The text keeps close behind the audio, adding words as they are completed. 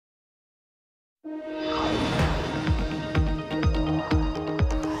I'm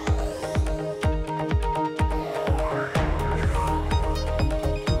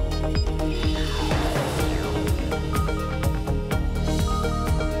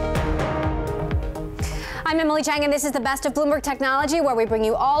Emily Chang, and this is the best of Bloomberg Technology, where we bring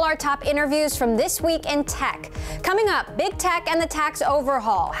you all our top interviews from this week in tech. Coming up, big tech and the tax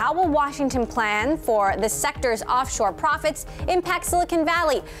overhaul. How will Washington plan for the sector's offshore profits impact Silicon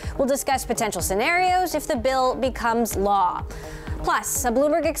Valley? We'll discuss potential scenarios if the bill becomes law. Plus, a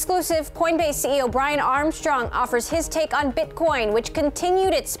Bloomberg exclusive, Coinbase CEO Brian Armstrong offers his take on Bitcoin, which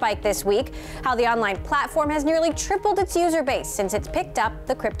continued its spike this week, how the online platform has nearly tripled its user base since it's picked up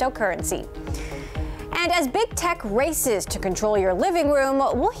the cryptocurrency. And as big tech races to control your living room,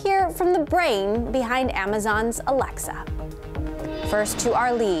 we'll hear from the brain behind Amazon's Alexa. First to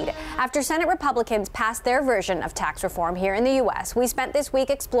our lead. After Senate Republicans passed their version of tax reform here in the U.S., we spent this week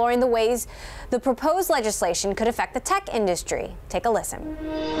exploring the ways the proposed legislation could affect the tech industry. Take a listen.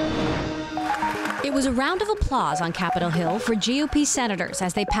 It was a round of applause on Capitol Hill for GOP senators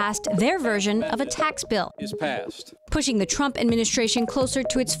as they passed their version of a tax bill, pushing the Trump administration closer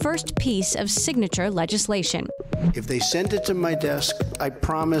to its first piece of signature legislation. If they send it to my desk, I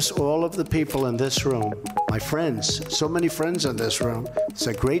promise all of the people in this room, my friends, so many friends in this room, it's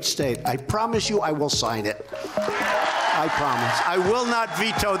a great state, I promise you I will sign it. I promise. I will not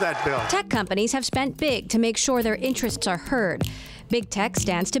veto that bill. Tech companies have spent big to make sure their interests are heard. Big tech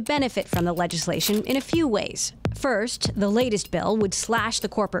stands to benefit from the legislation in a few ways. First, the latest bill would slash the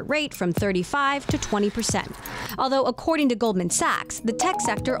corporate rate from 35% to 20%. Although, according to Goldman Sachs, the tech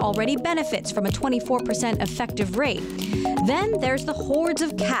sector already benefits from a 24% effective rate. Then there's the hordes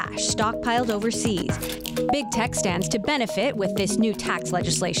of cash stockpiled overseas. Big tech stands to benefit with this new tax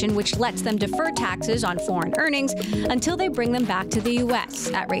legislation, which lets them defer taxes on foreign earnings until they bring them back to the U.S.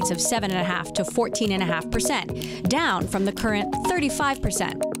 at rates of 7.5% to 14.5%, down from the current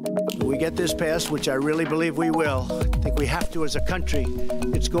 35%. We get this passed, which I really believe we will. I think we have to as a country.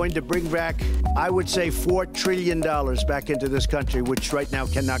 It's going to bring back, I would say, $4 trillion back into this country, which right now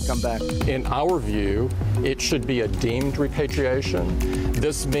cannot come back. In our view, it should be a deemed repatriation.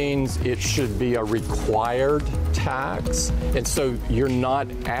 This means it should be a required tax. And so you're not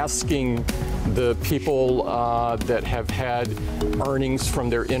asking the people that have had earnings from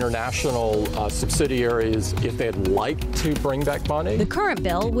their international subsidiaries if they'd like to bring back money. The current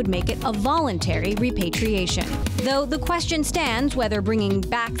bill would make it a voluntary repatriation, though the question stands whether bringing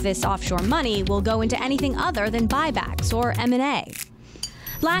back this offshore money will go into anything other than buybacks or M&A.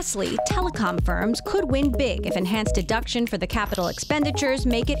 Lastly, telecom firms could win big if enhanced deduction for the capital expenditures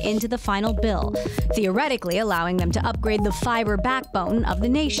make it into the final bill, theoretically allowing them to upgrade the fiber backbone of the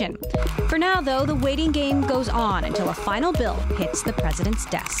nation. For now, though, the waiting game goes on until a final bill hits the president's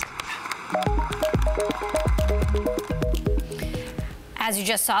desk. As you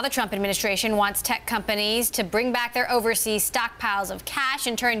just saw, the Trump administration wants tech companies to bring back their overseas stockpiles of cash,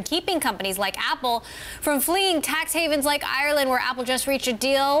 in turn keeping companies like Apple from fleeing tax havens like Ireland, where Apple just reached a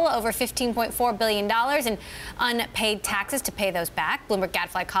deal over $15.4 billion in unpaid taxes to pay those back. Bloomberg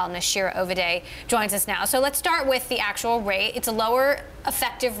Gadfly columnist Shira Ovide joins us now. So let's start with the actual rate. It's a lower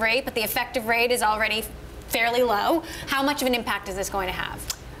effective rate, but the effective rate is already fairly low. How much of an impact is this going to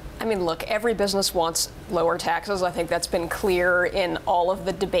have? I mean, look, every business wants lower taxes. I think that's been clear in all of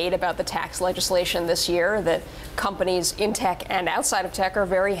the debate about the tax legislation this year, that companies in tech and outside of tech are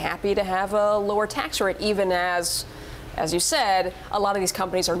very happy to have a lower tax rate, even as you said, a lot of these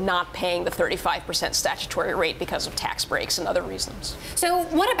companies are not paying the 35% statutory rate because of tax breaks and other reasons. So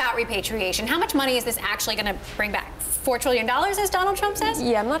what about repatriation? How much money is this actually going to bring back? $4 trillion, as Donald Trump says?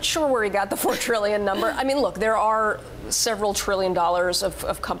 Yeah, I'm not sure where he got the $4 trillion number. I mean, look, there are several $1 trillion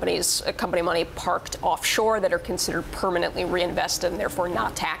of company money parked offshore that are considered permanently reinvested and therefore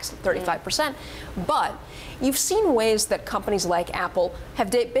not taxed at 35%. But you've seen ways that companies like Apple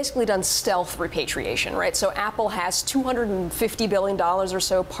have basically done stealth repatriation, right? So Apple has $250 billion or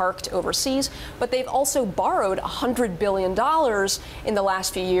so parked overseas, but they've also borrowed $100 billion in the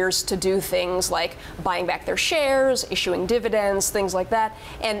last few years to do things like buying back their shares, issuing dividends, things like that.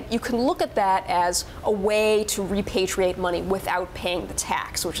 And you can look at that as a way to repatriate money without paying the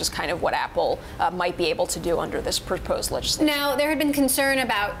tax, which is kind of what Apple might be able to do under this proposed legislation. Now, there had been concern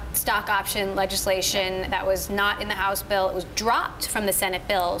about stock option legislation that was not in the House bill. It was dropped from the Senate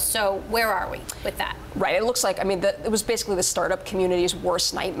bill. So where are we with that? Right. It looks like, I mean, it was basically the startup community's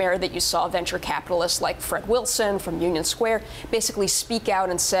worst nightmare that you saw venture capitalists like Fred Wilson from Union Square basically speak out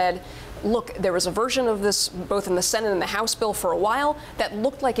and said, look, there was a version of this both in the Senate and the House bill for a while that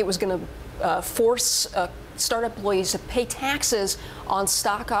looked like it was going to force start employees to pay taxes on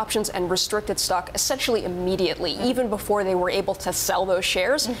stock options and restricted stock essentially immediately, even before they were able to sell those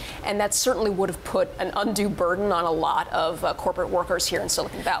shares. And that certainly would have put an undue burden on a lot of corporate workers here in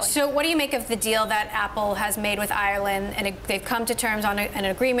Silicon Valley. So what do you make of the deal that Apple has made with Ireland? And they've come to terms on an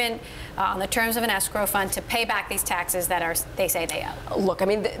agreement on the terms of an escrow fund to pay back these taxes that they say they owe. Look, I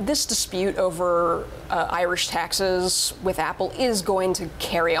mean, this dispute over Irish taxes with Apple is going to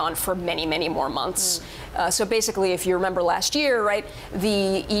carry on for many, many more months. So basically, if you remember last year, right,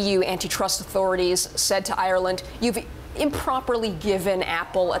 the EU antitrust authorities said to Ireland, you've improperly given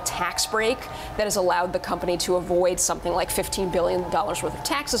Apple a tax break that has allowed the company to avoid something like $15 billion worth of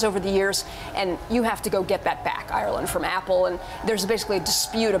taxes over the years, and you have to go get that back, Ireland, from Apple. And there's basically a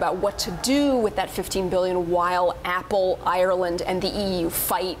dispute about what to do with that $15 billion while Apple, Ireland, and the EU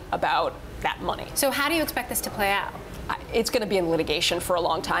fight about that money. So how do you expect this to play out? It's going to be in litigation for a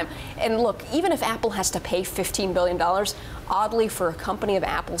long time. And look, even if Apple has to pay $15 billion, oddly, for a company of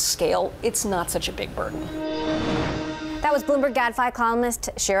Apple's scale, it's not such a big burden. That was Bloomberg Gadfly columnist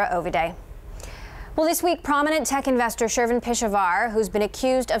Shira Ovide. Well, this week, prominent tech investor Shervin Pishavar, who's been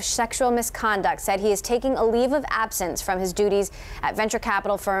accused of sexual misconduct, said he is taking a leave of absence from his duties at venture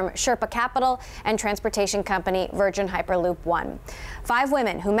capital firm Sherpa Capital and transportation company Virgin Hyperloop One. 5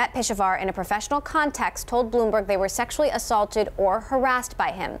 women who met Pishavar in a professional context told Bloomberg they were sexually assaulted or harassed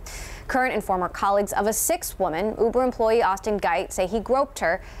by him. Current and former colleagues of a 6th woman, Uber employee Austin Geit, say he groped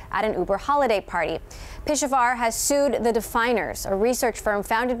her at an Uber holiday party. Pishavar has sued the Definers, a research firm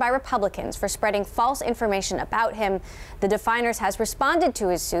founded by Republicans, for spreading false information about him. The Definers has responded to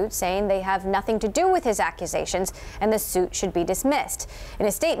his suit, saying they have nothing to do with his accusations and the suit should be dismissed. In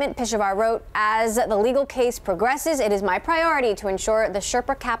a statement, Pishavar wrote, "As the legal case progresses, it is my priority to ensure the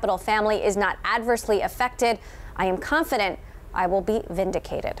Sherpa Capital family is not adversely affected. I am confident I will be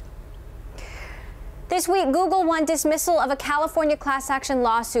vindicated." This week, Google won dismissal of a California class action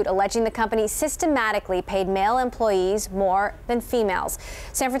lawsuit alleging the company systematically paid male employees more than females.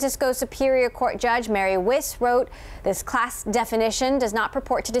 San Francisco Superior Court Judge Mary Wiss wrote, "This class definition does not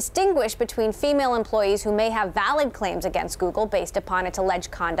purport to distinguish between female employees who may have valid claims against Google based upon its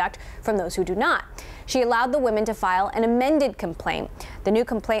alleged conduct from those who do not." She allowed the women to file an amended complaint. The new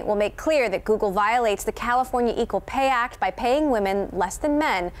complaint will make clear that Google violates the California Equal Pay Act by paying women less than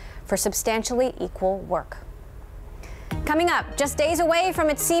men for substantially equal work. Coming up, just days away from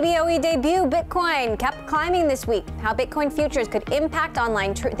its CBOE debut, Bitcoin kept climbing this week. How Bitcoin futures could impact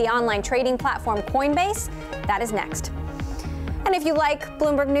the online trading platform Coinbase, that is next. And if you like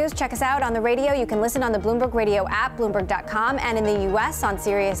Bloomberg News, check us out on the radio. You can listen on the Bloomberg Radio app, Bloomberg.com, and in the U.S. on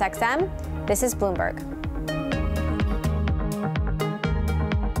SiriusXM. This is Bloomberg.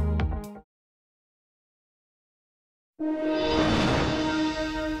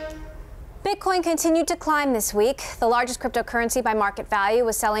 Bitcoin continued to climb this week. The largest cryptocurrency by market value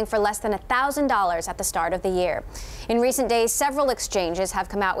was selling for less than $1,000 at the start of the year. In recent days, several exchanges have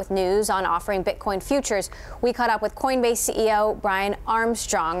come out with news on offering Bitcoin futures. We caught up with Coinbase CEO Brian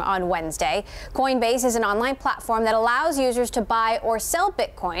Armstrong on Wednesday. Coinbase is an online platform that allows users to buy or sell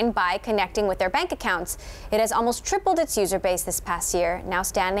Bitcoin by connecting with their bank accounts. It has almost tripled its user base this past year, now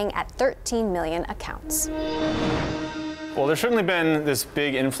standing at 13 million accounts. Well, there's certainly been this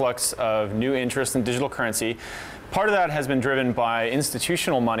big influx of new interest in digital currency. Part of that has been driven by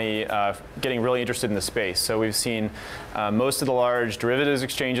institutional money getting really interested in the space. So we've seen most of the large derivatives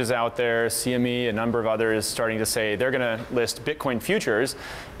exchanges out there, CME, a number of others, starting to say they're going to list Bitcoin futures.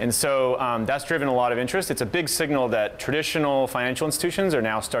 And so that's driven a lot of interest. It's a big signal that traditional financial institutions are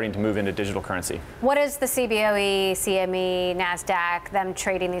now starting to move into digital currency. What is the CBOE, CME, NASDAQ, them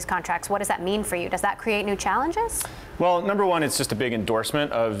trading these contracts? What does that mean for you? Does that create new challenges? Well, number one, it's just a big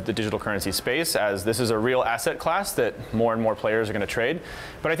endorsement of the digital currency space, as this is a real asset class that more and more players are going to trade.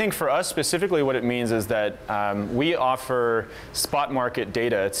 But I think for us specifically, what it means is that we offer spot market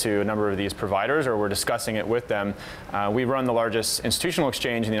data to a number of these providers, or we're discussing it with them. We run the largest institutional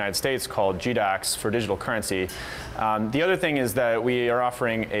exchange in the United States called GDAX for digital currency. The other thing is that we are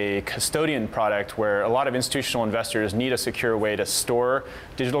offering a custodian product where a lot of institutional investors need a secure way to store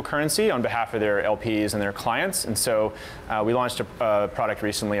digital currency on behalf of their LPs and their clients. And so we launched a product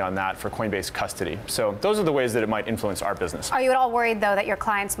recently on that for Coinbase Custody. So those are the ways that it might influence our business. Are you at all worried, though, that your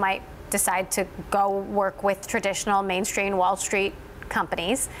clients might decide to go work with traditional mainstream Wall Street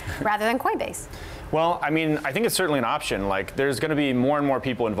companies rather than Coinbase? Well, I mean, I think it's certainly an option. Like, there's going to be more and more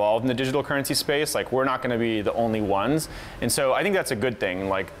people involved in the digital currency space. Like, we're not going to be the only ones. And so I think that's a good thing.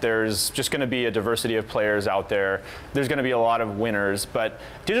 Like, there's just going to be a diversity of players out there. There's going to be a lot of winners. But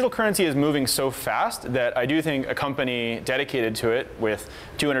digital currency is moving so fast that I do think a company dedicated to it with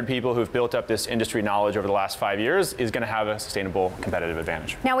 200 people who've built up this industry knowledge over the last 5 years is going to have a sustainable competitive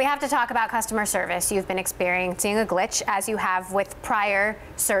advantage. Now, we have to talk about customer service. You've been experiencing a glitch, as you have with prior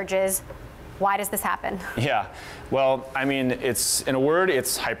surges. Why does this happen? Yeah, well, I mean, it's, in a word,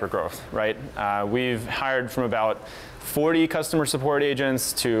 it's hypergrowth, right? We've hired from about 40 customer support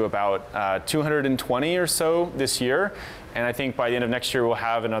agents to about 220 or so this year. And I think by the end of next year, we'll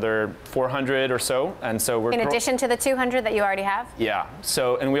have another 400 or so. And so we're in addition to the 200 that you already have? Yeah.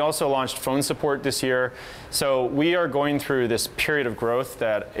 So, and we also launched phone support this year. So we are going through this period of growth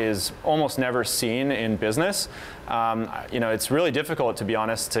that is almost never seen in business. You know, it's really difficult, to be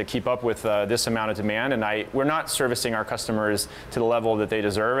honest, to keep up with this amount of demand. And we're not servicing our customers to the level that they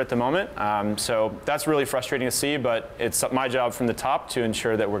deserve at the moment. So that's really frustrating to see, but it's my job from the top to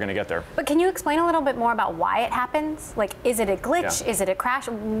ensure that we're going to get there. But can you explain a little bit more about why it happens? Like, is it a glitch? Yeah. Is it a crash?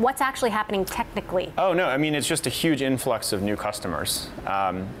 What's actually happening technically? Oh, no, I mean, it's just a huge influx of new customers.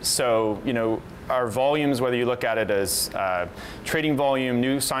 So, you know, our volumes, whether you look at it as trading volume,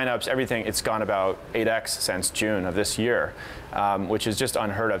 new signups, everything, it's gone about 8x since June of this year, which is just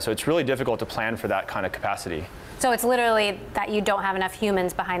unheard of. So it's really difficult to plan for that kind of capacity. So it's literally that you don't have enough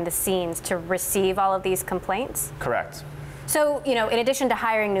humans behind the scenes to receive all of these complaints? Correct. So, you know, in addition to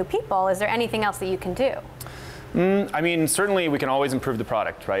hiring new people, is there anything else that you can do? I mean, certainly we can always improve the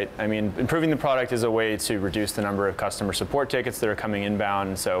product, right? I mean, improving the product is a way to reduce the number of customer support tickets that are coming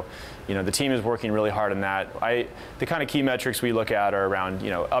inbound. So, you know, the team is working really hard on that. The kind of key metrics we look at are around, you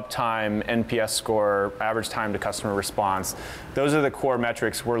know, uptime, NPS score, average time to customer response. Those are the core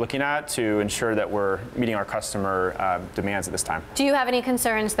metrics we're looking at to ensure that we're meeting our customer demands at this time. Do you have any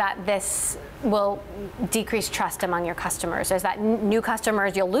concerns that this will decrease trust among your customers? Is that new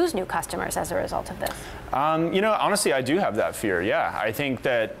customers, you'll lose new customers as a result of this? You know, honestly, I do have that fear, yeah. I think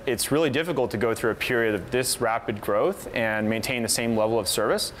that it's really difficult to go through a period of this rapid growth and maintain the same level of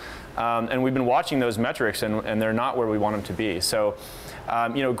service. And we've been watching those metrics, and they're not where we want them to be. So,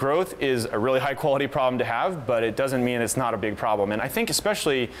 you know, growth is a really high quality problem to have, but it doesn't mean it's not a big problem. And I think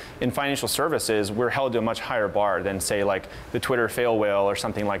especially in financial services, we're held to a much higher bar than, say, like the Twitter fail whale or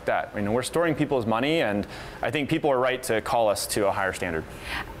something like that. I mean, we're storing people's money, and I think people are right to call us to a higher standard.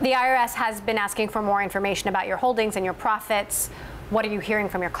 The IRS has been asking for more information about your holdings and your profits. What are you hearing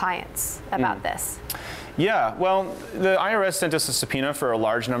from your clients about this? Yeah, well, the IRS sent us a subpoena for a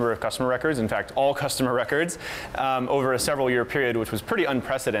large number of customer records, in fact, all customer records, over a several-year period, which was pretty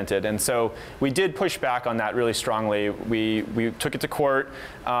unprecedented. And so we did push back on that really strongly. We took it to court.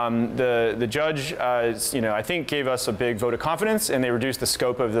 The judge, you know, I think gave us a big vote of confidence, and they reduced the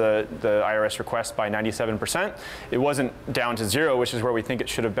scope of the IRS request by 97%. It wasn't down to 0, which is where we think it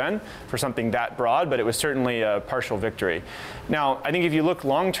should have been for something that broad, but it was certainly a partial victory. Now, I think if you look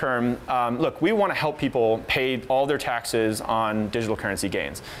long-term, look, we want to help people pay all their taxes on digital currency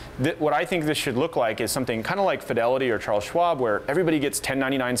gains. What I think this should look like is something kind of like Fidelity or Charles Schwab, where everybody gets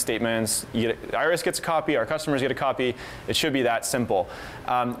 1099 statements, the IRS gets a copy, our customers get a copy. It should be that simple.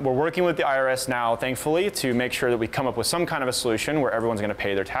 We're working with the IRS now, thankfully, to make sure that we come up with some kind of a solution where everyone's going to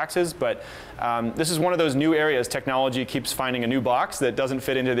pay their taxes. But this is one of those new areas. Technology keeps finding a new box that doesn't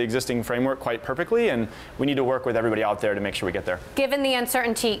fit into the existing framework quite perfectly, and we need to work with everybody out there to make sure we get there. Given the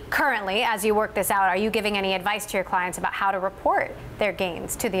uncertainty currently, as you work this out, are you giving any advice to your clients about how to report their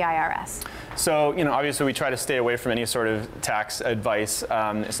gains to the IRS? So, you know, obviously we try to stay away from any sort of tax advice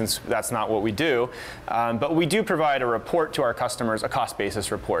since that's not what we do. But we do provide a report to our customers, a cost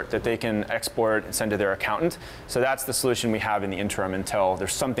basis report that they can export and send to their accountant. So that's the solution we have in the interim until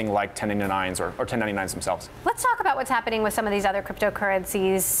there's something like 1099s or 1099s themselves. Let's talk about what's happening with some of these other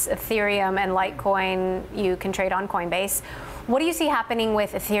cryptocurrencies, Ethereum and Litecoin. You can trade on Coinbase. What do you see happening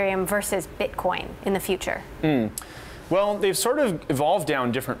with Ethereum versus Bitcoin in the future? Well, they've sort of evolved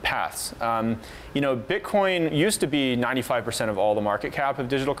down different paths. You know, Bitcoin used to be 95% of all the market cap of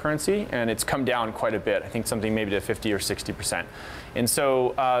digital currency, and it's come down quite a bit. I think something maybe to 50 or 60%. And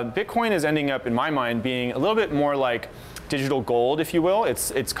so Bitcoin is ending up, in my mind, being a little bit more like digital gold, if you will.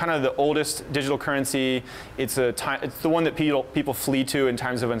 It's kind of the oldest digital currency. It's the one that people flee to in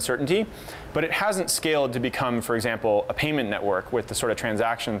times of uncertainty. But it hasn't scaled to become, for example, a payment network with the sort of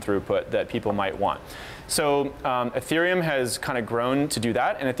transaction throughput that people might want. So Ethereum has kind of grown to do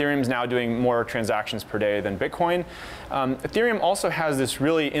that, and Ethereum is now doing more transactions per day than Bitcoin. Ethereum also has this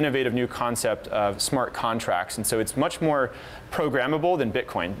really innovative new concept of smart contracts, and so it's much more programmable than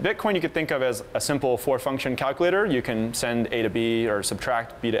Bitcoin. Bitcoin you could think of as a simple 4-function calculator. You can send A to B or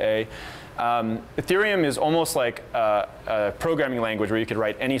subtract B to A. Ethereum is almost like a programming language where you could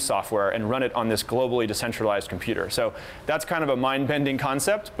write any software and run it on this globally decentralized computer. So that's kind of a mind-bending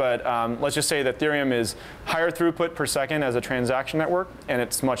concept, but let's just say that Ethereum is higher throughput per second as a transaction network, and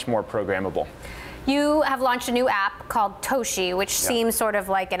it's much more programmable. You have launched a new app called Toshi, which seems sort of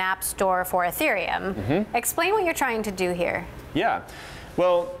like an app store for Ethereum. Explain what you're trying to do here. Yeah.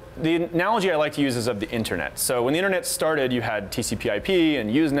 Well, the analogy I like to use is of the internet. So when the internet started, you had TCP/IP and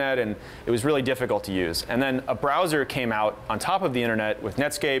Usenet, and it was really difficult to use. And then a browser came out on top of the internet with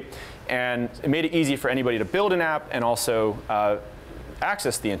Netscape, and it made it easy for anybody to build an app and also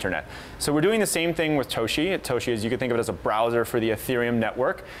access the internet. So we're doing the same thing with Toshi. Toshi is, you could think of it as a browser for the Ethereum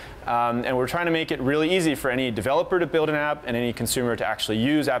network. And we're trying to make it really easy for any developer to build an app and any consumer to actually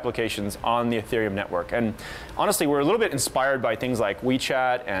use applications on the Ethereum network. And honestly, we're a little bit inspired by things like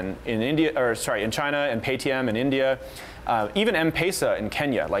WeChat and in China, and Paytm in India. Even M-Pesa in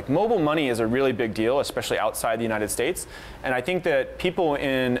Kenya. Like, mobile money is a really big deal, especially outside the United States. And I think that people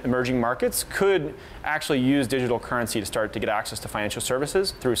in emerging markets could actually use digital currency to start to get access to financial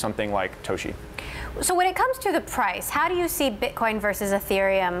services through something like Toshi. So when it comes to the price, how do you see Bitcoin versus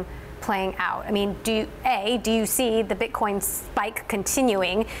Ethereum playing out? I mean, do you see the Bitcoin spike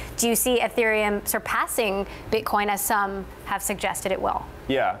continuing? Do you see Ethereum surpassing Bitcoin, as some have suggested it will?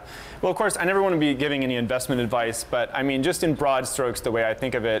 Yeah. Well, of course, I never want to be giving any investment advice, but I mean, just in broad strokes, the way I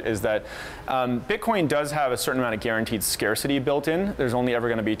think of it is that Bitcoin does have a certain amount of guaranteed scarcity built in. There's only ever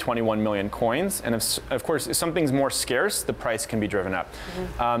going to be 21 million coins. And of course, if something's more scarce, the price can be driven up.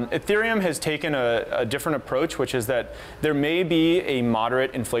 Ethereum has taken a different approach, which is that there may be a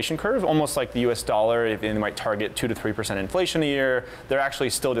moderate inflation curve, almost like the US dollar. They might target 2 to 3% inflation a year. They're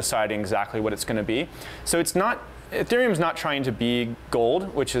actually still deciding exactly what it's going to be. So it's not, Ethereum's not trying to be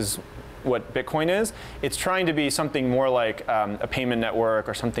gold, which is what Bitcoin is. It's trying to be something more like a payment network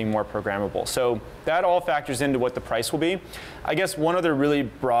or something more programmable. So that all factors into what the price will be. I guess one other really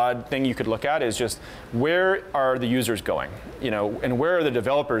broad thing you could look at is just where are the users going, and where are the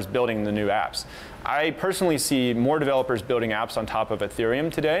developers building the new apps? I personally see more developers building apps on top of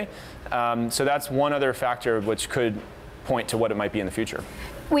Ethereum today. So that's one other factor which could point to what it might be in the future.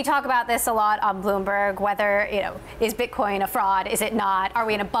 We talk about this a lot on Bloomberg, whether, is Bitcoin a fraud? Is it not? Are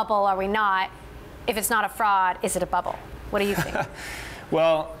we in a bubble? Are we not? If it's not a fraud, is it a bubble? What do you think?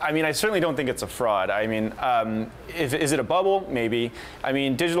 Well, I mean, I certainly don't think it's a fraud. I mean, is it a bubble? Maybe. I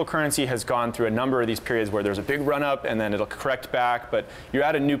mean, digital currency has gone through a number of these periods where there's a big run up and then it'll correct back, but you're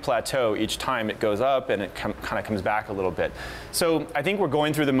at a new plateau each time it goes up and it kind of comes back a little bit. So I think we're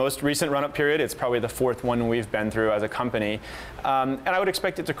going through the most recent run up period. It's probably the 4th one we've been through as a company. And I would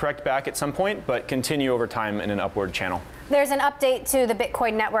expect it to correct back at some point, but continue over time in an upward channel. There's an update to the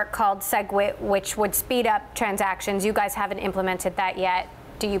Bitcoin network called SegWit, which would speed up transactions. You guys haven't implemented that yet.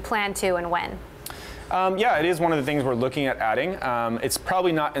 Do you plan to, and when? Yeah, it is one of the things we're looking at adding. It's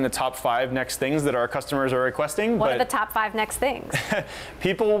probably not in the top 5 next things that our customers are requesting. What are the top 5 next things?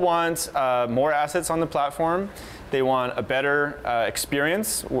 People want more assets on the platform. They want a better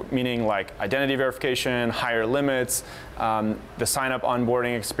experience, meaning like identity verification, higher limits, the sign-up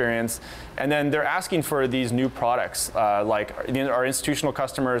onboarding experience. And then they're asking for these new products. Like our institutional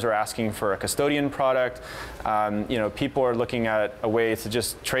customers are asking for a custodian product. People are looking at a way to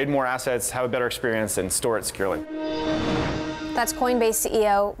just trade more assets, have a better experience, and store it securely. That's Coinbase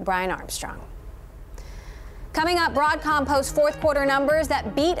CEO Brian Armstrong. Coming up, Broadcom posts 4th quarter numbers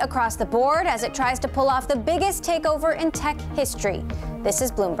that beat across the board as it tries to pull off the biggest takeover in tech history. This is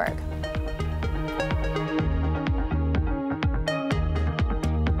Bloomberg.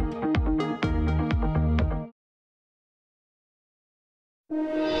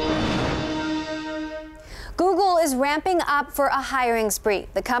 Google is ramping up for a hiring spree.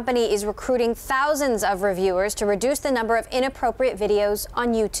 The company is recruiting thousands of reviewers to reduce the number of inappropriate videos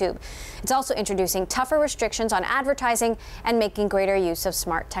on YouTube. It's also introducing tougher restrictions on advertising and making greater use of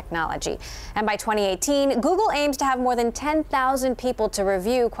smart technology. And by 2018, Google aims to have more than 10,000 people to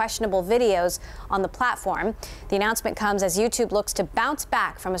review questionable videos on the platform. The announcement comes as YouTube looks to bounce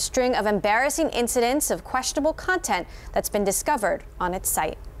back from a string of embarrassing incidents of questionable content that's been discovered on its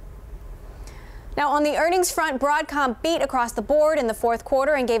site. Now, on the earnings front, Broadcom beat across the board in the fourth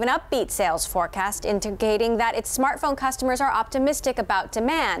quarter and gave an upbeat sales forecast, indicating that its smartphone customers are optimistic about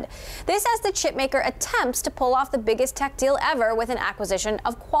demand. This as the chipmaker attempts to pull off the biggest tech deal ever with an acquisition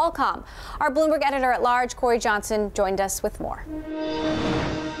of Qualcomm. Our Bloomberg editor-at-large, Corey Johnson, joined us with more.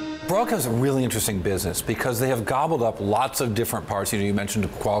 Broadcom's a really interesting business because they have gobbled up lots of different parts. You mentioned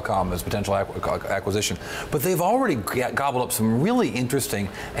Qualcomm as potential acquisition, but they've already gobbled up some really interesting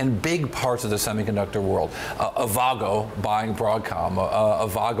and big parts of the semiconductor world. Avago buying Broadcom,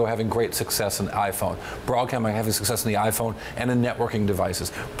 Avago having great success in the iPhone, Broadcom having success in the iPhone and in networking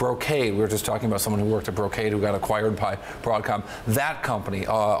devices. Brocade, we were just talking about someone who worked at Brocade who got acquired by Broadcom. That company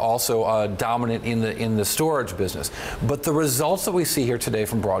also dominant in the storage business. But the results that we see here today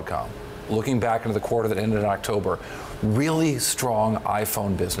from Broadcom, looking back into the quarter that ended in October, really strong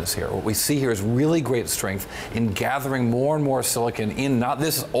iPhone business here. What we see here is really great strength in gathering more and more silicon in not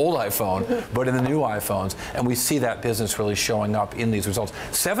this old iPhone, but in the new iPhones. And we see that business really showing up in these results.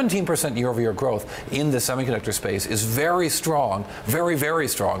 17% year-over-year growth in the semiconductor space is very strong, very, very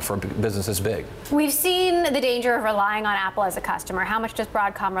strong for a business this big. We've seen the danger of relying on Apple as a customer. How much does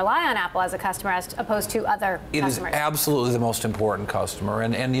Broadcom rely on Apple as a customer as opposed to other customers? It is absolutely the most important customer.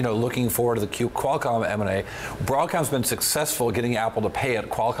 And you know, looking forward to the Qualcomm M&A, Broadcom's been successful at getting Apple to pay it.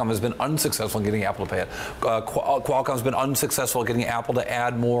 Qualcomm has been unsuccessful in getting Apple to pay it. Qualcomm's been unsuccessful at getting Apple to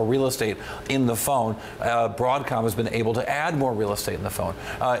add more real estate in the phone. Broadcom has been able to add more real estate in the phone.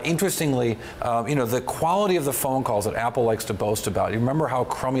 Interestingly, you know, the quality of the phone calls that Apple likes to boast about. You remember how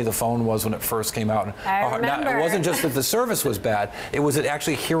crummy the phone was when it first came out? I remember. It wasn't just that the service was bad. It was that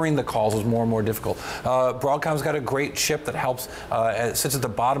actually hearing the calls was more and more difficult. Broadcom's got a great chip that helps, sits at the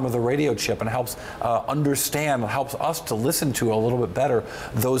bottom of the radio chip and helps understand, helps us to listen to a little bit better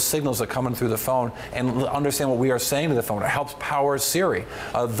those signals that come in through the phone and understand what we are saying to the phone. It helps power Siri.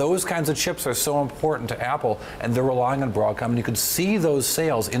 Those kinds of chips are so important to Apple, and they're relying on Broadcom, and you could see those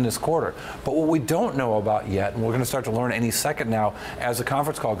sales in this quarter. But what we don't know about yet, and we're going to start to learn any second now as the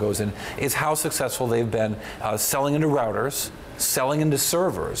conference call goes in, is how successful they've been selling into routers, selling into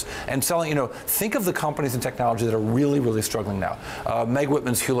servers, and selling, you know, think of the companies in technology that are really, really struggling now. Meg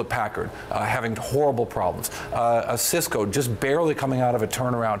Whitman's Hewlett Packard having horrible problems. Cisco just barely coming out of a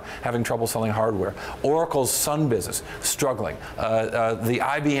turnaround, having trouble selling hardware. Oracle's Sun business struggling. The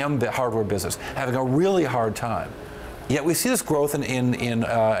IBM hardware business having a really hard time. Yet we see this growth in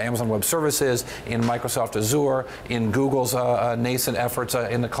Amazon Web Services, in Microsoft Azure, in Google's nascent efforts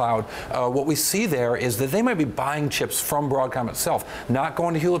in the cloud. What we see there is that they might be buying chips from Broadcom itself, not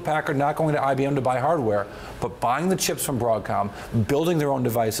going to Hewlett Packard, not going to IBM to buy hardware, but buying the chips from Broadcom, building their own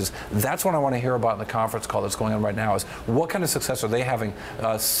devices. That's what I want to hear about in the conference call that's going on right now, is what kind of success are they having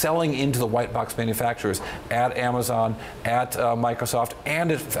selling into the white box manufacturers at Amazon, at Microsoft, and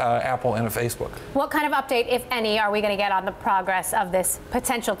at Apple and at Facebook. What kind of update, if any, are we going to get on the progress of this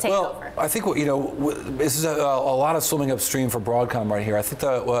potential takeover? Well, I think, you know, this is a lot of swimming upstream for Broadcom right here. I think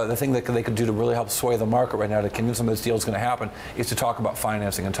the thing that they could do to really help sway the market right now to convince them this deal is going to happen is to talk about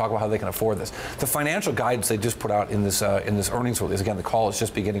financing and talk about how they can afford this. The financial guidance they just put out in this earnings release, again, the call is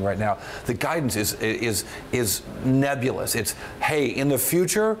just beginning right now. The guidance is nebulous. It's, hey, in the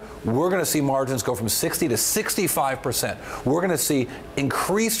future, we're going to see margins go from 60 to 65%. We're going to see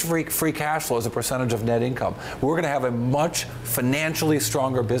increased free cash flow as a percentage of net income. We're going to have a much financially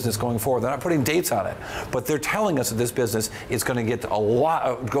stronger business going forward. They're not putting dates on it, but they're telling us that this business is going to get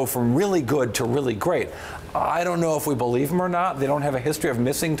go from really good to really great. I don't know if we believe them or not. They don't have a history of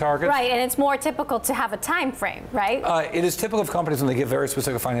missing targets. Right, and it's more typical to have a time frame, right? It is typical of companies when they give very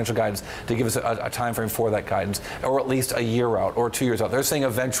specific financial guidance to give us a time frame for that guidance, or at least a year out or 2 years out. They're saying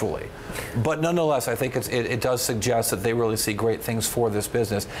eventually. But nonetheless, I think it does suggest that they really see great things for this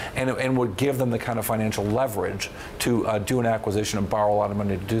business and would give them the kind of financial leverage to do an acquisition and borrow a lot of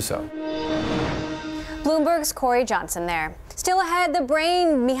money to do so. Bloomberg's Corey Johnson there. Still ahead, the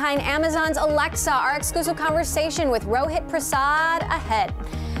brain behind Amazon's Alexa. Our exclusive conversation with Rohit Prasad ahead.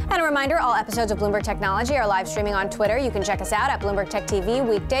 And a reminder, all episodes of Bloomberg Technology are live streaming on Twitter. You can check us out at Bloomberg Tech TV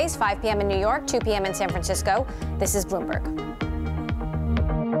weekdays, 5 p.m. in New York, 2 p.m. in San Francisco. This is Bloomberg.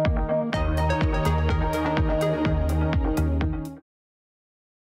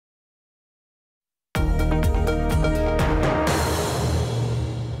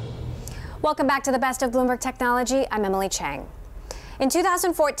 Welcome back to the best of Bloomberg Technology. I'm Emily Chang. In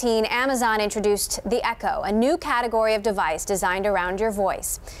 2014, Amazon introduced the Echo, a new category of device designed around your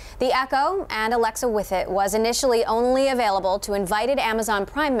voice. The Echo and Alexa with it was initially only available to invited Amazon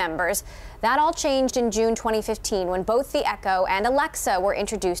Prime members. That all changed in June 2015 when both the Echo and Alexa were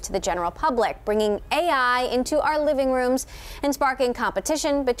introduced to the general public, bringing AI into our living rooms and sparking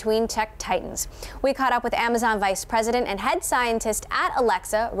competition between tech titans. We caught up with Amazon Vice President and Head Scientist at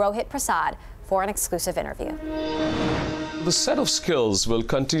Alexa, Rohit Prasad, for an exclusive interview. The set of skills will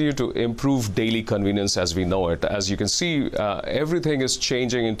continue to improve daily convenience as we know it. As you can see, everything is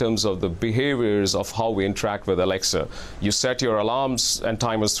changing in terms of the behaviors of how we interact with Alexa. You set your alarms and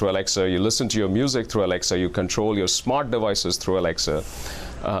timers through Alexa. You listen to your music through Alexa. You control your smart devices through Alexa.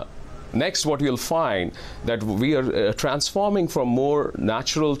 Next, what you'll find that we are transforming from more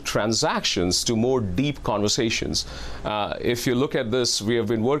natural transactions to more deep conversations. If you look at this, we have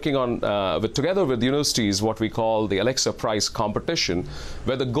been working on, together with universities, what we call the Alexa Prize competition,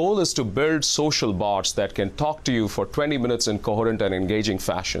 where the goal is to build social bots that can talk to you for 20 minutes in coherent and engaging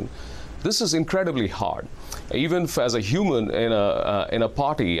fashion. This is incredibly hard. Even as a human in a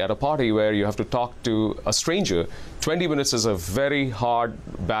party where you have to talk to a stranger, 20 minutes is a very hard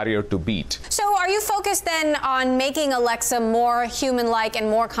barrier to beat. So are you focused then on making Alexa more human-like and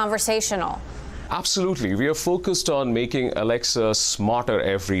more conversational? Absolutely. We are focused on making Alexa smarter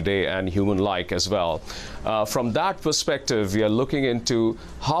every day and human-like as well. From that perspective, we are looking into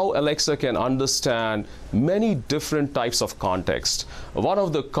how Alexa can understand many different types of context. One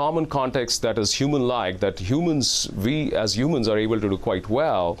of the common contexts that is human-like, that we as humans are able to do quite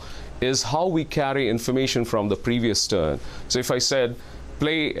well, is how we carry information from the previous turn. So if I said,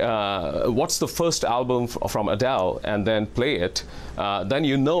 play, what's the first album from Adele, and then play it, then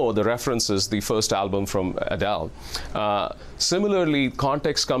you know the reference is the first album from Adele. Similarly,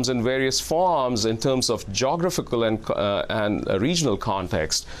 context comes in various forms in terms of geographical and regional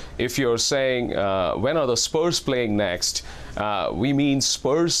context. If you're saying, when are the Spurs playing next, we mean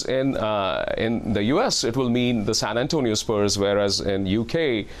Spurs in the US, it will mean the San Antonio Spurs, whereas in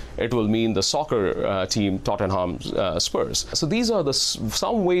UK, it will mean the soccer team Tottenham Spurs. So these are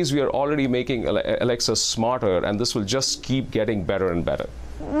some ways we are already making Alexa smarter, and this will just keep getting better and better.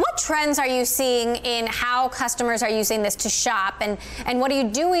 What trends are you seeing in how customers are using this to shop, and what are you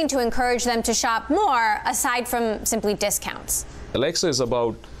doing to encourage them to shop more aside from simply discounts? Alexa is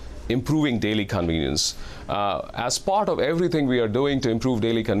about improving daily convenience. As part of everything we are doing to improve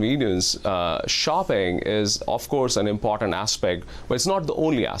daily convenience, shopping is, of course, an important aspect, but it's not the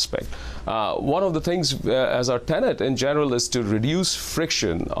only aspect. One of the things as our tenet in general is to reduce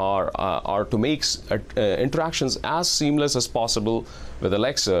friction or to make interactions as seamless as possible with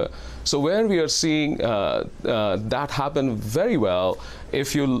Alexa. So where we are seeing that happen very well,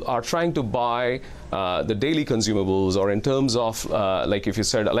 if you are trying to buy the daily consumables, or in terms of like if you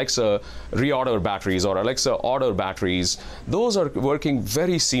said Alexa reorder batteries or Alexa order batteries, those are working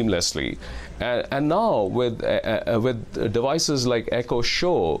very seamlessly. And now with devices like Echo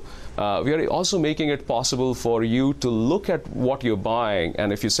Show, we are also making it possible for you to look at what you're buying,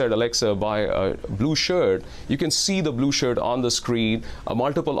 and if you said Alexa buy a blue shirt, you can see the blue shirt on the screen,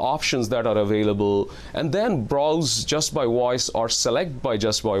 multiple options that are available, and then browse just by voice or select by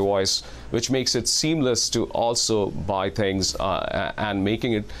just by voice, which makes it seamless to also buy things and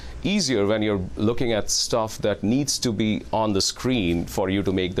making it easier when you're looking at stuff that needs to be on the screen for you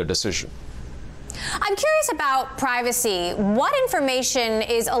to make the decision. I'm curious about privacy. What information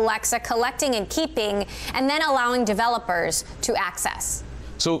is Alexa collecting and keeping and then allowing developers to access?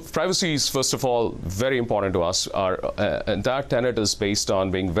 So privacy is, first of all, very important to us. Our entire tenet is based on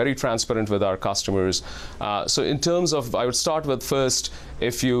being very transparent with our customers. So in terms of, I would start with first,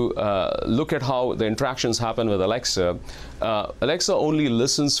 if you look at how the interactions happen with Alexa, Alexa only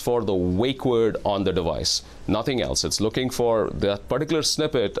listens for the wake word on the device, nothing else. It's looking for that particular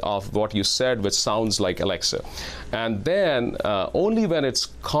snippet of what you said, which sounds like Alexa. And then only when it's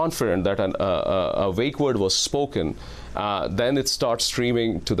confident that a wake word was spoken, then it starts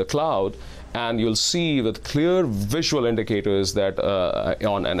streaming to the cloud, and you'll see with clear visual indicators that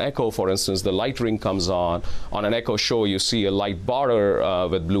on an Echo, for instance, the light ring comes on. On an Echo Show, you see a light border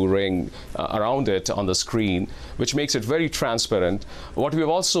with blue ring around it on the screen, which makes it very transparent. What we've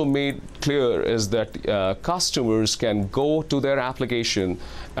also made clear is that customers can go to their application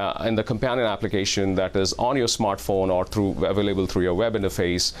in the companion application that is on your smartphone or available through your web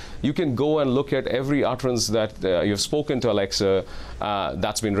interface. You can go and look at every utterance that you've spoken spoken to Alexa.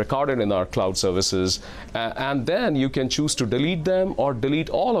 That's been recorded in our cloud services. And then you can choose to delete them or delete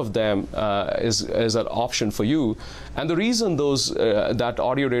all of them is an option for you. And the reason that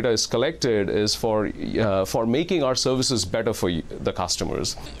audio data is collected is for making our services better for the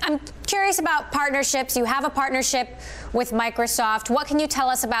customers. I'm curious about partnerships. You have a partnership with Microsoft. What can you tell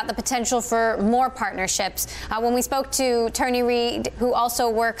us about the potential for more partnerships? When we spoke to Tony Reed, who also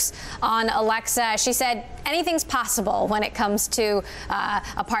works on Alexa, she said anything's possible when it comes to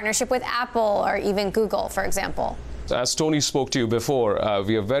a partnership with Apple or even Google, for example. As Tony spoke to you before,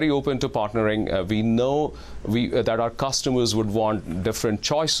 we are very open to partnering. We know that our customers would want different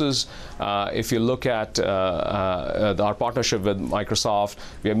choices. If you look at our partnership with Microsoft,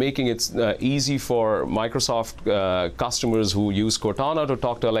 we are making it easy for Microsoft customers who use Cortana to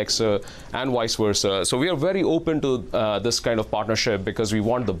talk to Alexa and vice versa. So we are very open to this kind of partnership because we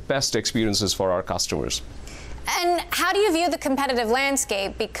want the best experiences for our customers. And how do you view the competitive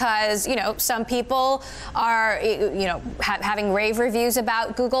landscape? Because, some people are, having rave reviews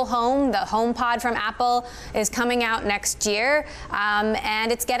about Google Home. The HomePod from Apple is coming out next year,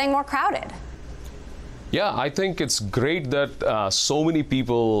 and it's getting more crowded. Yeah, I think it's great that so many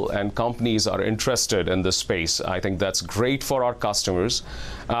people and companies are interested in this space. I think that's great for our customers.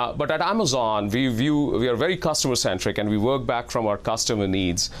 But at Amazon, we are very customer-centric, and we work back from our customer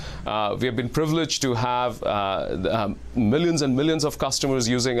needs. We have been privileged to have millions and millions of customers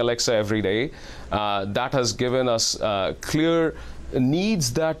using Alexa every day. That has given us clear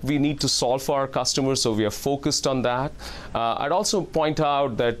needs that we need to solve for our customers, so we are focused on that. I'd also point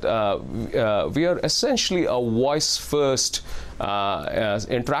out that we are essentially a voice-first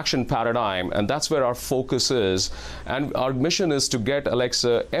interaction paradigm, and that's where our focus is. And our mission is to get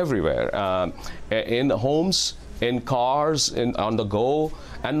Alexa everywhere, in homes, in cars, on the go,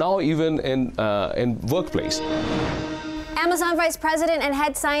 and now even in workplace. Amazon Vice President and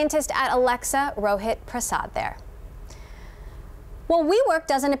Head Scientist at Alexa, Rohit Prasad there. Well, WeWork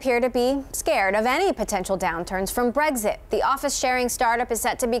doesn't appear to be scared of any potential downturns from Brexit. The office-sharing startup is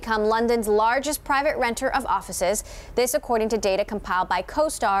set to become London's largest private renter of offices, this according to data compiled by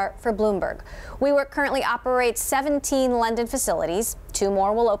CoStar for Bloomberg. WeWork currently operates 17 London facilities. 2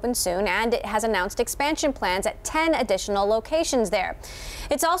 more will open soon, and it has announced expansion plans at 10 additional locations there.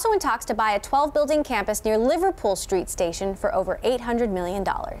 It's also in talks to buy a 12-building campus near Liverpool Street Station for over $800 million.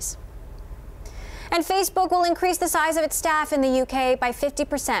 And Facebook will increase the size of its staff in the UK by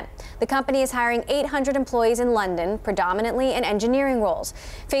 50%. The company is hiring 800 employees in London, predominantly in engineering roles.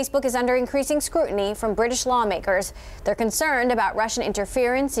 Facebook is under increasing scrutiny from British lawmakers. They're concerned about Russian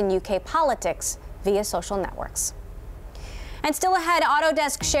interference in UK politics via social networks. And still ahead,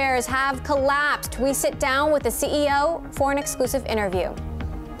 Autodesk shares have collapsed. We sit down with the CEO for an exclusive interview.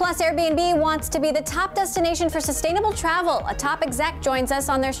 Plus, Airbnb wants to be the top destination for sustainable travel. A top exec joins us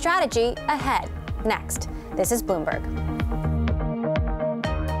on their strategy ahead. Next, this is Bloomberg.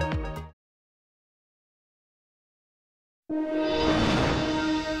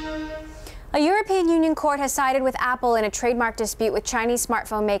 A European Union court has sided with Apple in a trademark dispute with Chinese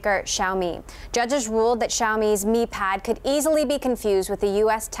smartphone maker Xiaomi. Judges ruled that Xiaomi's Mi Pad could easily be confused with the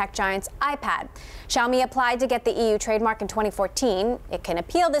U.S. tech giant's iPad. Xiaomi applied to get the EU trademark in 2014. It can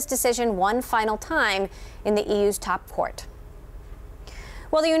appeal this decision one final time in the EU's top court.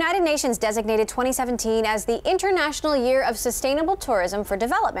 Well, the United Nations designated 2017 as the International Year of Sustainable Tourism for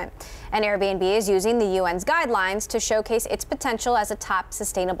Development, and Airbnb is using the UN's guidelines to showcase its potential as a top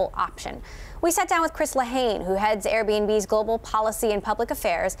sustainable option. We sat down with Chris Lehane, who heads Airbnb's global policy and public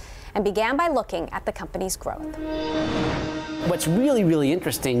affairs, and began by looking at the company's growth. What's really, really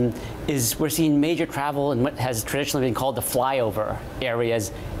interesting is we're seeing major travel in what has traditionally been called the flyover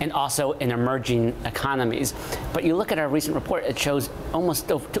areas and also in emerging economies. But you look at our recent report, it shows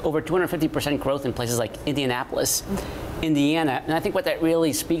almost over 250% growth in places like Indianapolis, Indiana. And I think what that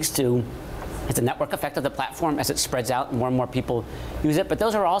really speaks to is the network effect of the platform as it spreads out and more people use it. But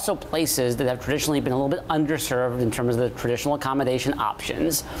those are also places that have traditionally been a little bit underserved in terms of the traditional accommodation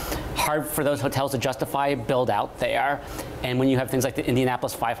options. Hard for those hotels to justify build out there. And when you have things like the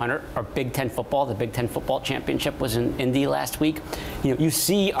Indianapolis 500 or Big Ten football, the Big Ten football championship was in Indy last week, you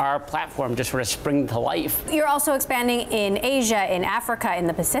see our platform just sort of spring to life. You're also expanding in Asia, in Africa, in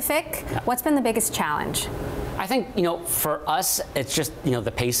the Pacific. Yeah. What's been the biggest challenge? I think, for us, it's just,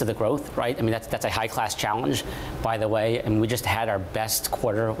 the pace of the growth, right? I mean, that's a high-class challenge, by the way. And we just had our best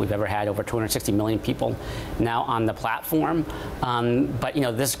quarter we've ever had, over 260 million people now on the platform. But,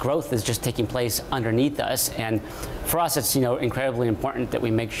 this growth is just taking place underneath us. And for us, it's, incredibly important that we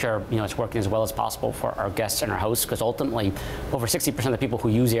make sure, it's working as well as possible for our guests and our hosts, because ultimately, over 60% of the people who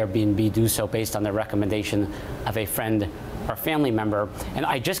use Airbnb do so based on the recommendation of a friend or family member. And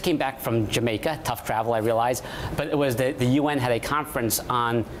I just came back from Jamaica, tough travel, I realize, but it was the UN had a conference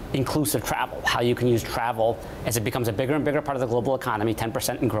on inclusive travel, how you can use travel as it becomes a bigger and bigger part of the global economy,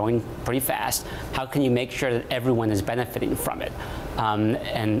 10% and growing pretty fast. How can you make sure that everyone is benefiting from it?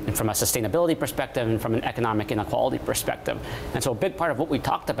 And from a sustainability perspective and from an economic inequality perspective. And so a big part of what we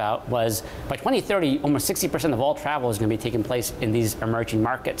talked about was by 2030, almost 60% of all travel is going to be taking place in these emerging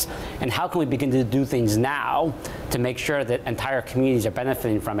markets. And how can we begin to do things now to make sure that entire communities are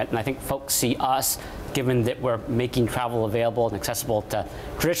benefiting from it? And I think folks see us, given that we're making travel available and accessible to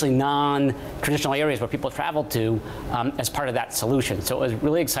traditionally non-traditional areas where people travel to, as part of that solution. So it was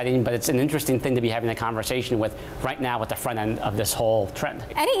really exciting, but it's an interesting thing to be having a conversation with right now at the front end of this whole trend.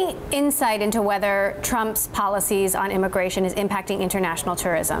 Any insight into whether Trump's policies on immigration is impacting international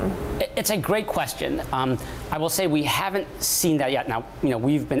tourism? It's a great question. I will say we haven't seen that yet. Now,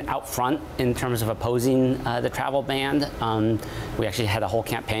 we've been out front in terms of opposing the travel ban. We actually had a whole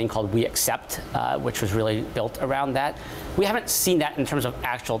campaign called We Accept, which was really built around that. We haven't seen that in terms of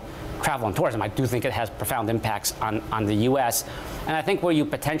actual travel and tourism. I do think it has profound impacts on the U.S. And I think where you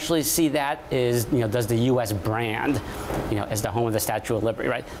potentially see that is, does the U.S. brand, as the home of the Statue of Liberty,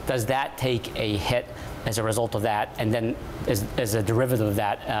 right? Does that take a hit as a result of that? And then as a derivative of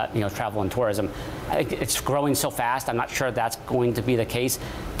that, travel and tourism. I think it's growing so fast, I'm not sure that's going to be the case.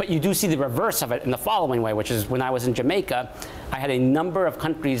 But you do see the reverse of it in the following way, which is when I was in Jamaica, I had a number of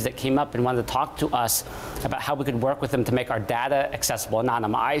countries that came up and wanted to talk to us about how we could work with them to make our data accessible,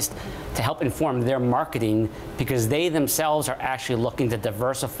 anonymized, to help inform their marketing, because they themselves are actually looking to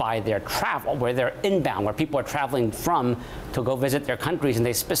diversify their travel, where they're inbound, where people are traveling from to go visit their countries. And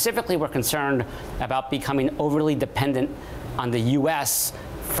they specifically were concerned about becoming overly dependent on the U.S.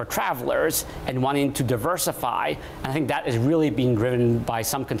 for travelers and wanting to diversify. And I think that is really being driven by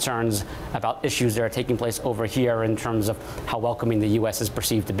some concerns about issues that are taking place over here in terms of how welcoming the U.S. is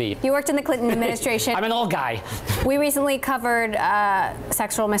perceived to be. You worked in the Clinton administration. I'm an old guy. We recently covered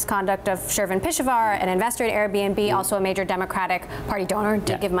sexual misconduct of Shervin Pishovar, an investor at Airbnb, also a major Democratic Party donor,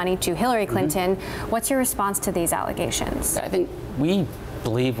 did give money to Hillary Clinton. What's your response to these allegations? I think we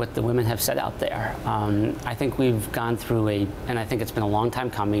believe what the women have said out there. I think we've gone through and I think it's been a long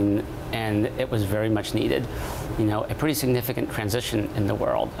time coming, and it was very much needed, a pretty significant transition in the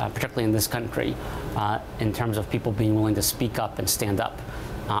world, particularly in this country, in terms of people being willing to speak up and stand up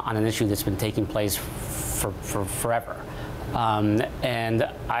on an issue that's been taking place for forever. And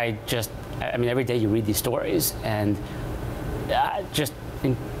every day you read these stories and just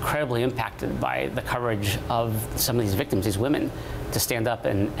incredibly impacted by the courage of some of these victims, these women, to stand up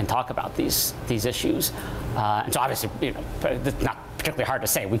and talk about these issues. And so obviously, it's not particularly hard to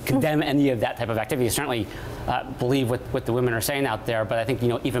say. We condemn any of that type of activity. Certainly believe what the women are saying out there, but I think,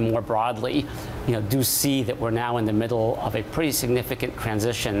 even more broadly, do see that we're now in the middle of a pretty significant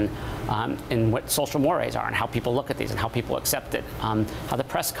transition in what social mores are and how people look at these and how people accept it, how the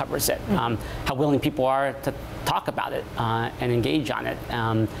press covers it, how willing people are to talk about it and engage on it.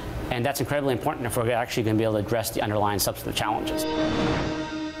 And that's incredibly important if we're actually going to be able to address the underlying substantive challenges.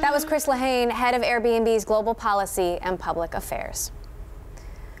 That was Chris Lehane, head of Airbnb's Global Policy and Public Affairs.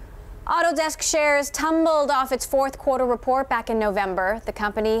 Autodesk shares tumbled off its fourth quarter report back in November. The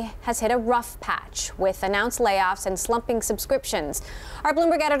company has hit a rough patch with announced layoffs and slumping subscriptions. Our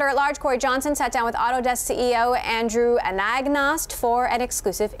Bloomberg editor-at-large, Corey Johnson, sat down with Autodesk CEO Andrew Anagnost for an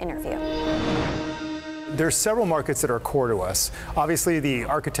exclusive interview. There's several markets that are core to us. Obviously, the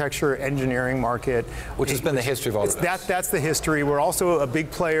architecture, engineering market. Which has been the history of Autodesk. That's the history. We're also a big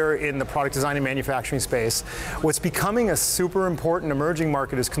player in the product design and manufacturing space. What's becoming a super important emerging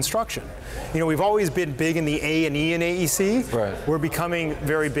market is construction. We've always been big in the A and E in AEC. Right. We're becoming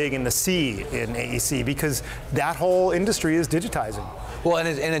very big in the C in AEC because that whole industry is digitizing. Well, and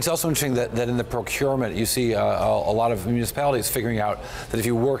it's also interesting that in the procurement, you see a lot of municipalities figuring out that if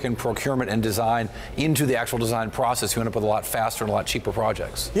you work in procurement and design into the actual design process, you end up with a lot faster and a lot cheaper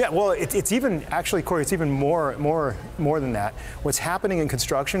projects. Yeah, well, it's even, actually, Corey, it's even more than that. What's happening in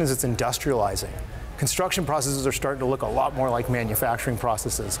construction is it's industrializing. construction processes are starting to look a lot more like manufacturing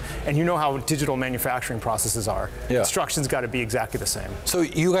processes. And you know how digital manufacturing processes are. Yeah. Construction's got to be exactly the same. So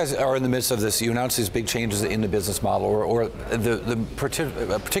you guys are in the midst of this. You announced these big changes in the business model, or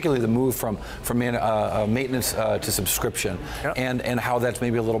particularly the move from maintenance to subscription, yep. and how that's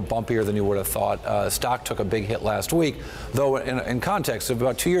maybe a little bumpier than you would have thought. Stock took a big hit last week, though in context of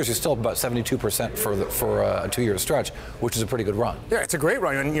about 2 years, you're still about 72% for a 2-year stretch, which is a pretty good run. Yeah, it's a great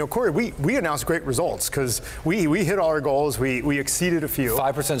run. And Corey, we announced great results because we hit all our goals. We exceeded a few.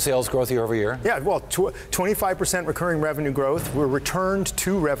 5% sales growth year over year. Yeah, well, 25% recurring revenue growth. We're returned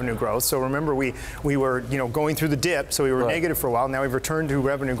to revenue growth. So remember, we were going through the dip, so we were negative for a while. Now we've returned to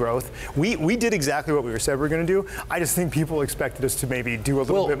revenue growth. We did exactly what we said we were going to do. I just think people expected us to maybe do a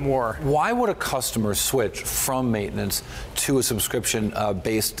little bit more. Why would a customer switch from maintenance to a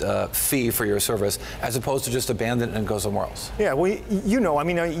subscription-based fee for your service, as opposed to just abandon it and go somewhere else? Yeah, well,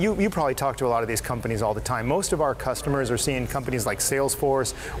 you probably talk to a lot of these companies all the time. Most of our customers are seeing companies like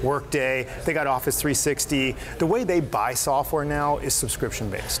Salesforce, Workday, they got Office 360. The way they buy software now is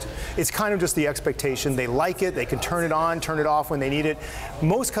subscription-based. It's kind of just the expectation. They like it, they can turn it on, turn it off when they need it.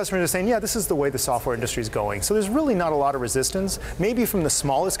 Most customers are saying, yeah, this is the way the software industry is going. So there's really not a lot of resistance, maybe from the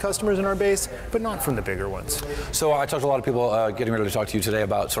smallest customers in our base, but not from the bigger ones. So I talked to a lot of people getting ready to talk to you today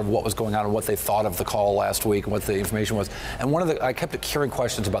about sort of what was going on and what they thought of the call last week and what the information was. And I kept hearing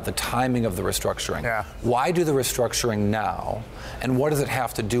questions about the timing of the restructuring. Yeah. Why do the restructuring now? And what does it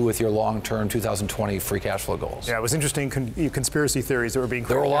have to do with your long-term 2020 free cash flow goals? Yeah, it was interesting conspiracy theories that were being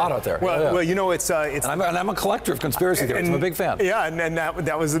created. There were a lot out there. Well, it's and I'm a collector of conspiracy theories. I'm a big fan. Yeah, and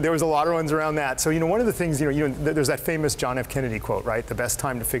there was a lot of ones around that. So one of the things there's that famous John F. Kennedy quote, right? The best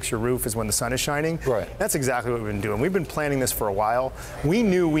time to fix your roof is when the sun is shining. Right. That's exactly what we've been doing. We've been planning this for a while. We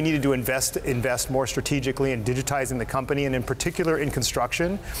knew we needed to invest more strategically in digitizing the company, and in particular in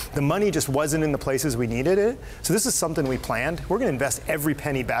construction. The money just wasn't in the places we needed it. So this is something we planned. We're going to invest every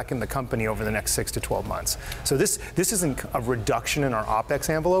penny back in the company over the next 6 to 12 months. So this isn't a reduction in our OpEx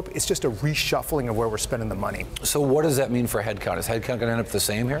envelope. It's just a reshuffling of where we're spending the money. So what does that mean for headcount? Is headcount going to end up the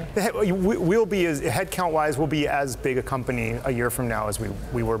same here? We'll be, headcount-wise, we'll be as big a company a year from now as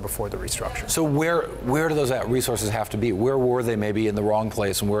we were before the restructure. So where do those resources have to be? Where were they maybe in the wrong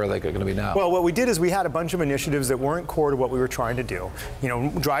place, and where are they going to be now? Well, what we did is we had a bunch of initiatives that weren't core to what we were trying to do.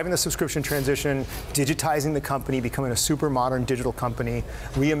 Driving the subscription transition, digitizing the company, becoming a super modern digital company,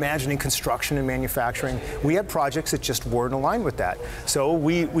 reimagining construction and manufacturing. We had projects that just weren't aligned with that. So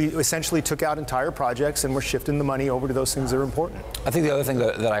we essentially took out entire projects and we're shifting the money over to those things that are important. I think the other thing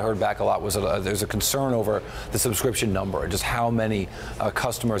that I heard back a lot was there's a concern over the subscription number, just how many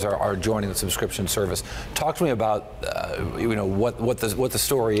customers are joining the subscription service. Talk to me about what the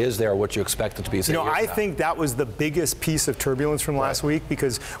story is there, what you expect it to be. I think that was the biggest piece of turbulence from last week,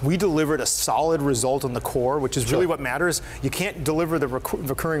 because we delivered a solid result on the core, which is really what matters. You can't deliver the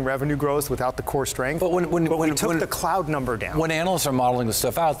recurring revenue growth without the core strength. But when we took the cloud number down. When analysts are modeling this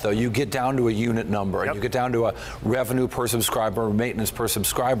stuff out, though, you get down to a unit number, and you get down to a revenue per subscriber, maintenance per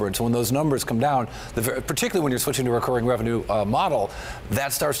subscriber. And so when those numbers come down, particularly when you're switching to a recurring revenue model,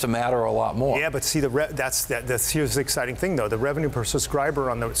 that starts to matter a lot more. Yeah, but see, here's the exciting thing, though. The revenue per subscriber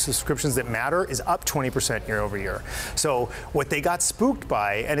on the subscriptions that matter is up 20% year over year. So what they got spooked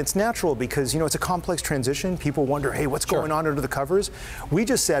by, and it's natural because it's a complex transition. People wonder, hey, what's going on under the covers? We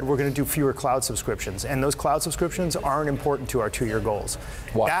just said we're going to do fewer cloud subscriptions, and those cloud subscriptions aren't important to our 2-year goals.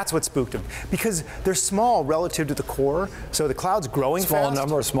 Why? That's what spooked them, because they're small relative to the core. So the cloud's growing small fast.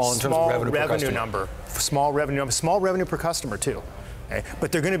 Number or small in terms of revenue per customer? Number. Small revenue number. Small revenue per customer too. Okay?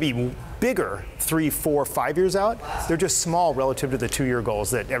 But they're going to be bigger 3, 4, 5 years out. They're just small relative to the 2-year goals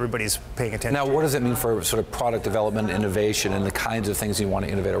that everybody's paying attention to. Now, what does it mean for sort of product development, innovation, and the kinds of things you want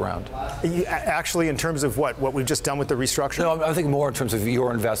to innovate around? Actually, in terms of what we've just done with the restructure? No, I think more in terms of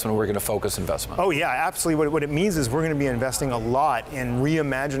your investment, we're going to focus investment. Oh, yeah, absolutely. What it means is we're going to be investing a lot in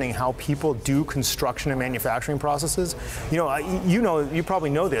reimagining how people do construction and manufacturing processes. You probably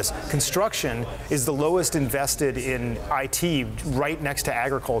know this. Construction is the lowest invested in IT, right next to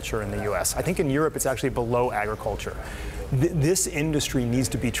agriculture in the U.S. I think in Europe it's actually below agriculture. This industry needs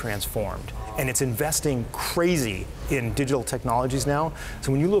to be transformed, and it's investing crazy in digital technologies now.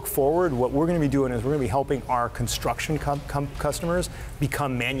 So when you look forward, what we're going to be doing is we're going to be helping our construction customers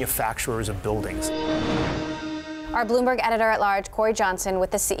become manufacturers of buildings. Our Bloomberg editor-at-large, Corey Johnson, with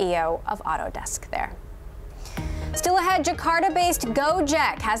the CEO of Autodesk there. Still ahead, Jakarta-based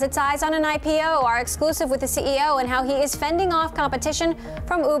Gojek has its eyes on an IPO. Our exclusive with the CEO and how he is fending off competition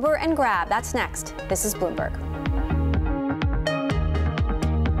from Uber and Grab. That's next. This is Bloomberg.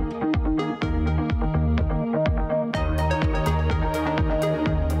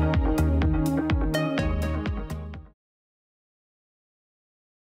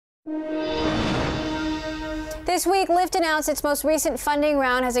 This week, Lyft announced its most recent funding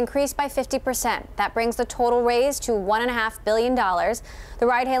round has increased by 50%. That brings the total raise to $1.5 billion. The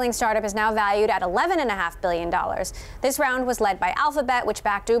ride-hailing startup is now valued at $11.5 billion. This round was led by Alphabet, which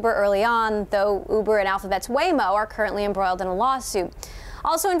backed Uber early on, though Uber and Alphabet's Waymo are currently embroiled in a lawsuit.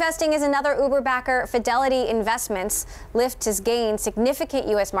 Also investing is another Uber backer, Fidelity Investments. Lyft has gained significant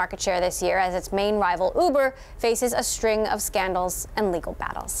U.S. market share this year as its main rival, Uber, faces a string of scandals and legal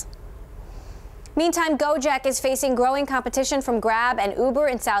battles. Meantime, Gojek is facing growing competition from Grab and Uber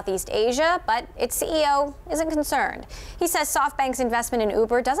in Southeast Asia, but its CEO isn't concerned. He says SoftBank's investment in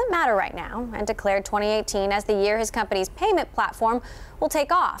Uber doesn't matter right now and declared 2018 as the year his company's payment platform will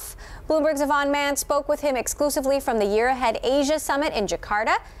take off. Bloomberg's Yvonne Mann spoke with him exclusively from the Year Ahead Asia Summit in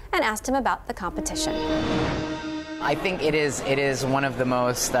Jakarta and asked him about the competition. I think it is one of the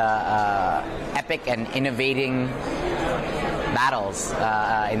most epic and innovating battles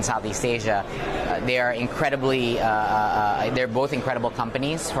in Southeast Asia. They are incredibly, they're both incredible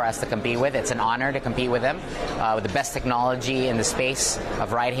companies for us to compete with. It's an honor to compete with them, with the best technology in the space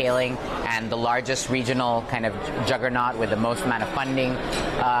of ride-hailing and the largest regional kind of juggernaut with the most amount of funding.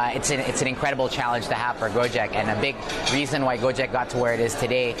 It's an incredible challenge to have for Gojek, and a big reason why Gojek got to where it is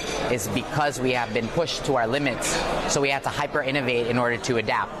today is because we have been pushed to our limits. So we had to hyper-innovate in order to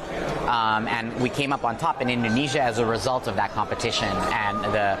adapt. And we came up on top in Indonesia as a result of that competition and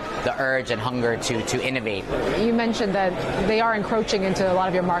the urge and hunger to innovate. You mentioned that they are encroaching into a lot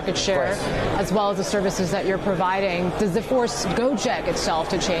of your market share as well as the services that you're providing. Does it force Gojek itself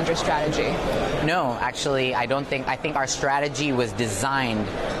to change your strategy? No, actually, I don't think. I think our strategy was designed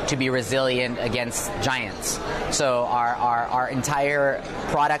to be resilient against giants. So our entire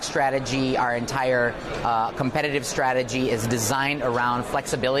product strategy, our entire competitive strategy is designed around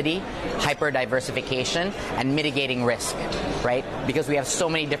flexibility, hyper-diversification, and mitigating risk, right? Because we have so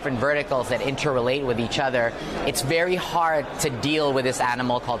many different verticals that interrelate with each other, it's very hard to deal with this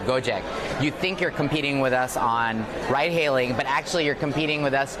animal called Gojek. You think you're competing with us on ride-hailing, but actually you're competing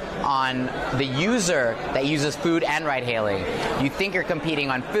with us on the user that uses food and ride-hailing. You think you're competing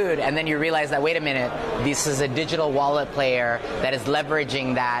on food, and then you realize that, wait a minute, this is a digital wallet player that is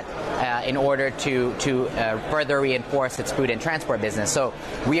leveraging that in order to further reinforce its food and transport business. So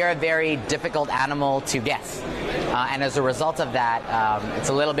we are a very difficult animal to guess. And as a result of that, it's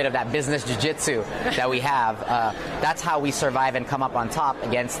a little bit of that business jiu-jitsu that we have. That's how we survive and come up on top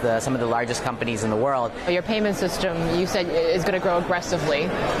against some of the largest companies in the world. Your payment system, you said, is going to grow aggressively.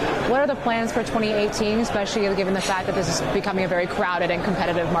 What are the plans for 2018, especially given the fact that this is becoming a very crowded and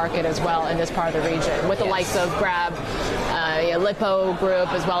competitive market as well in this part of the region, with the likes of Grab, Lippo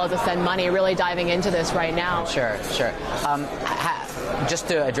Group, as well as Ascend Money really diving into this right now? Sure. Just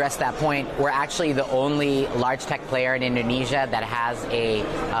to address that point, we're actually the only large tech player in Indonesia that has a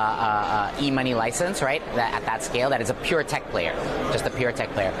e-money license, right? At that scale, that is a pure tech player, just a pure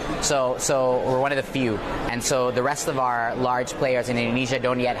tech player. So we're one of the few, and so the rest of our large players in Indonesia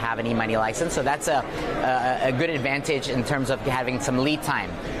don't yet have an e-money license. So that's a good advantage in terms of having some lead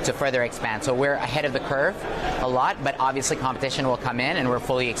time to further expand. So we're ahead of the curve a lot, but obviously competition will come in, and we're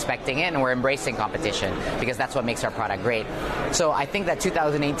fully expecting it, and we're embracing competition because that's what makes our product great. So I think that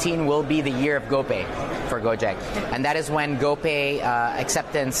 2018 will be the year of GoPay for Gojek, and that is when GoPay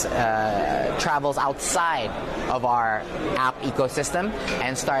acceptance travels outside of our app ecosystem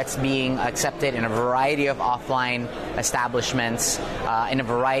and starts being accepted in a variety of offline establishments, in a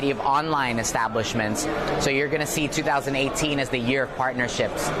variety of online establishments. So you're going to see 2018 as the year of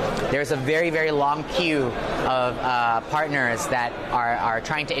partnerships. There's a very, very long queue of partners that are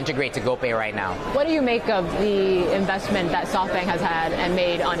trying to integrate to GoPay right now. What do you make of the investment that SoftBank has had and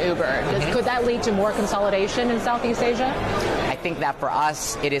made on Uber? Could that lead to more consolidation in Southeast Asia? I think that for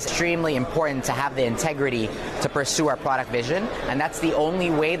us, it is extremely important to have the integrity to pursue our product vision, and that's the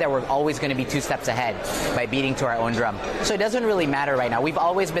only way that we're always going to be 2 steps ahead, by beating to our own drum. So it doesn't really matter right now. We've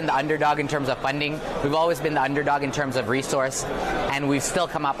always been the underdog in terms of funding. We've always been the underdog in terms of resource, and we've still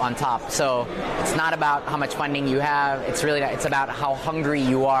come up on top. So it's not about how much funding you have. It's about how hungry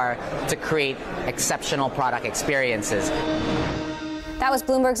you are to create exceptional product experiences. That was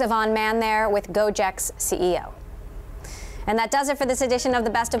Bloomberg's Yvonne Mann there with Gojek's CEO. And that does it for this edition of the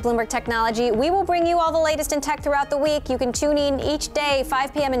Best of Bloomberg Technology. We will bring you all the latest in tech throughout the week. You can tune in each day,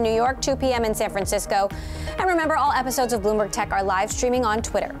 5 p.m. in New York, 2 p.m. in San Francisco. And remember, all episodes of Bloomberg Tech are live streaming on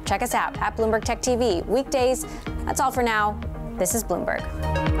Twitter. Check us out at Bloomberg Tech TV weekdays. That's all for now. This is Bloomberg.